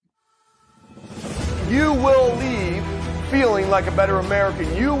you will leave feeling like a better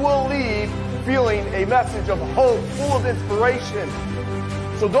American. You will leave feeling a message of hope, full of inspiration.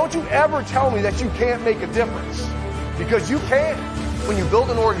 So don't you ever tell me that you can't make a difference, because you can. When you build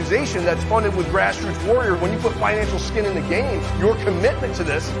an organization that's funded with grassroots warriors, when you put financial skin in the game, your commitment to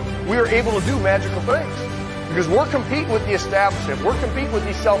this, we are able to do magical things. Because we're competing with the establishment, we're competing with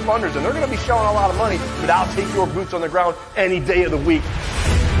these self-funders, and they're going to be showing a lot of money, but I'll take your boots on the ground any day of the week.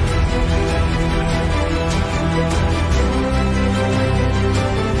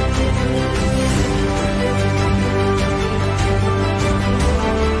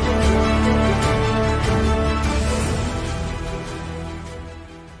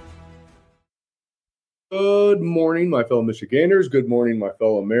 Good morning, my fellow Michiganders. Good morning, my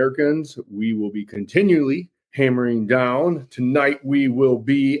fellow Americans. We will be continually hammering down. Tonight, we will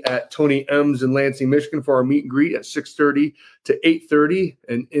be at Tony M's in Lansing, Michigan for our meet and greet at 6:30 to 8:30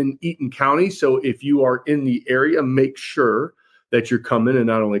 and in Eaton County. So if you are in the area, make sure that you're coming, and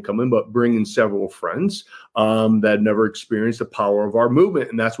not only coming, but bringing several friends that never experienced the power of our movement.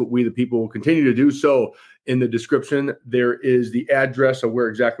 And that's what we, the people, will continue to do. So in the description, there is the address of where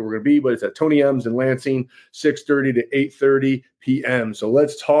exactly we're going to be, but it's at Tony M's in Lansing, 6:30 to 8:30 p.m. So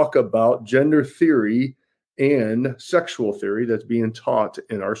let's talk about gender theory and sexual theory that's being taught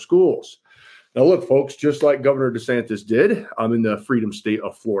in our schools. Now, look, folks, just like Governor DeSantis did, I'm in the Freedom State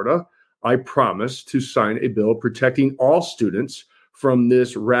of Florida. I promise to sign a bill protecting all students from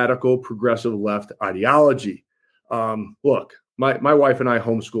this radical progressive left ideology. Look, my wife and I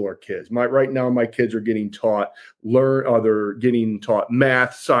homeschool our kids. Right now, my kids are getting taught they're getting taught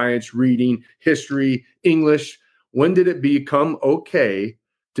math, science, reading, history, English. When did it become okay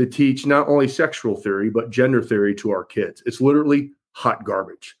to teach not only sexual theory, but gender theory to our kids? It's literally hot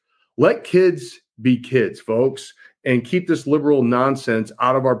garbage. Let kids be kids, folks, and keep this liberal nonsense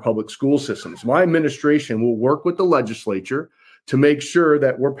out of our public school systems. My administration will work with the legislature to make sure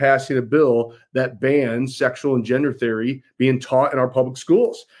that we're passing a bill that bans sexual and gender theory being taught in our public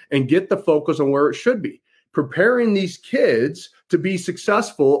schools and get the focus on where it should be, preparing these kids to be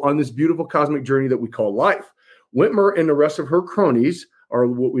successful on this beautiful cosmic journey that we call life. Whitmer and the rest of her cronies are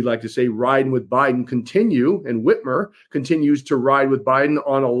what we like to say riding with Biden continue, and Whitmer continues to ride with Biden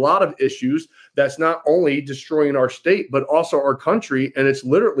on a lot of issues that's not only destroying our state, but also our country, and it's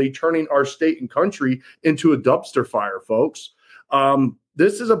literally turning our state and country into a dumpster fire, folks.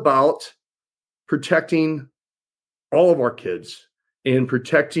 This is about protecting all of our kids and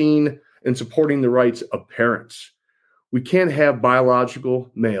protecting and supporting the rights of parents. We can't have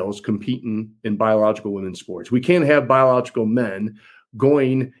biological males competing in biological women's sports. We can't have biological men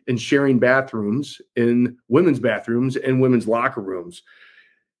going and sharing bathrooms in women's bathrooms and women's locker rooms.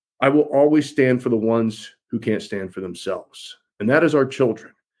 I will always stand for the ones who can't stand for themselves, and that is our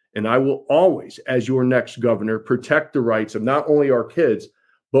children. And I will always, as your next governor, protect the rights of not only our kids,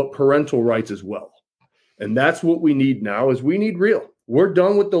 but parental rights as well. And that's what we need now, is we need real. We're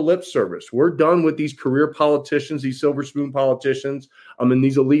done with the lip service. We're done with these career politicians, these silver spoon politicians, and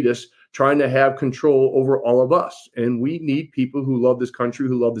these elitists trying to have control over all of us. And we need people who love this country,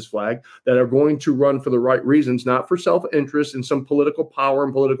 who love this flag, that are going to run for the right reasons, not for self-interest and some political power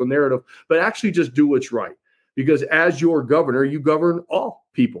and political narrative, but actually just do what's right. Because as your governor, you govern all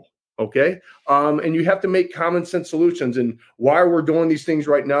people, okay? And you have to make common sense solutions. And why we're doing these things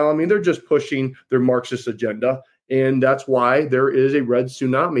right now, they're just pushing their Marxist agenda. And that's why there is a red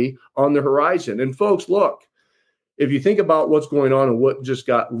tsunami on the horizon. And folks, look, if you think about what's going on and what just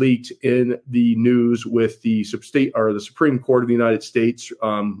got leaked in the news with the Supreme Court of the United States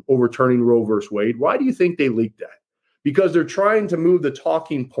overturning Roe versus Wade, why do you think they leaked that? Because they're trying to move the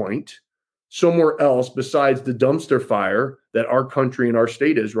talking point somewhere else besides the dumpster fire that our country and our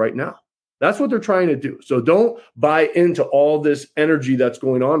state is right now. That's what they're trying to do. So don't buy into all this energy that's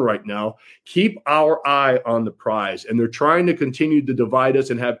going on right now. Keep our eye on the prize. And they're trying to continue to divide us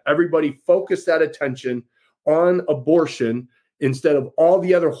and have everybody focus that attention on abortion instead of all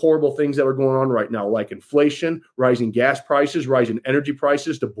the other horrible things that are going on right now, like inflation, rising gas prices, rising energy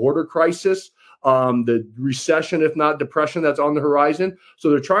prices, the border crisis, the recession, if not depression, that's on the horizon. So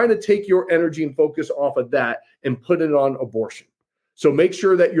they're trying to take your energy and focus off of that and put it on abortion. So make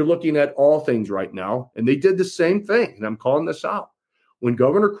sure that you're looking at all things right now. And they did the same thing. And I'm calling this out. When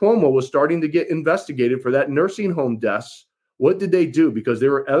Governor Cuomo was starting to get investigated for that nursing home deaths, what did they do? Because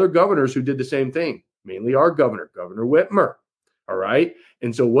there were other governors who did the same thing, mainly our governor, Governor Whitmer. All right.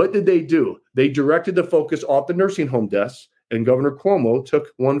 And so what did they do? They directed the focus off the nursing home deaths, and Governor Cuomo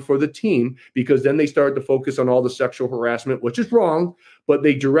took one for the team, because then they started to focus on all the sexual harassment, which is wrong, but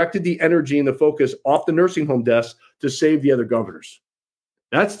they directed the energy and the focus off the nursing home deaths to save the other governors.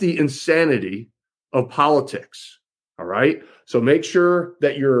 That's the insanity of politics. All right. So make sure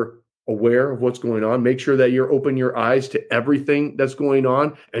that you're aware of what's going on. Make sure that you're open your eyes to everything that's going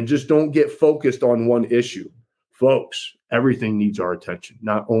on, and just don't get focused on one issue. Folks, everything needs our attention.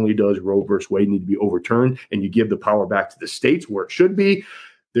 Not only does Roe versus Wade need to be overturned and you give the power back to the states where it should be,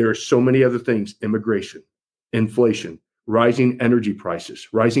 there are so many other things: immigration, inflation, rising energy prices,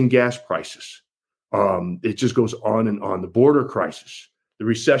 rising gas prices. It just goes on and on. The border crisis, the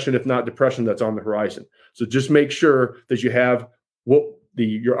recession, if not depression, that's on the horizon. So just make sure that you have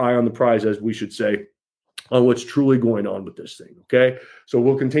your eye on the prize, as we should say, on what's truly going on with this thing, okay? So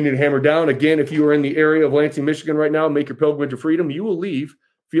we'll continue to hammer down. Again, if you are in the area of Lansing, Michigan right now, make your pilgrimage to freedom. You will leave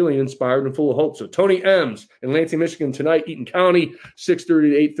feeling inspired and full of hope. So Tony Ems in Lansing, Michigan tonight, Eaton County,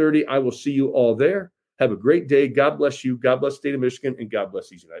 6:30 to 8:30. I will see you all there. Have a great day. God bless you. God bless the state of Michigan, and God bless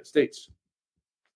these United States.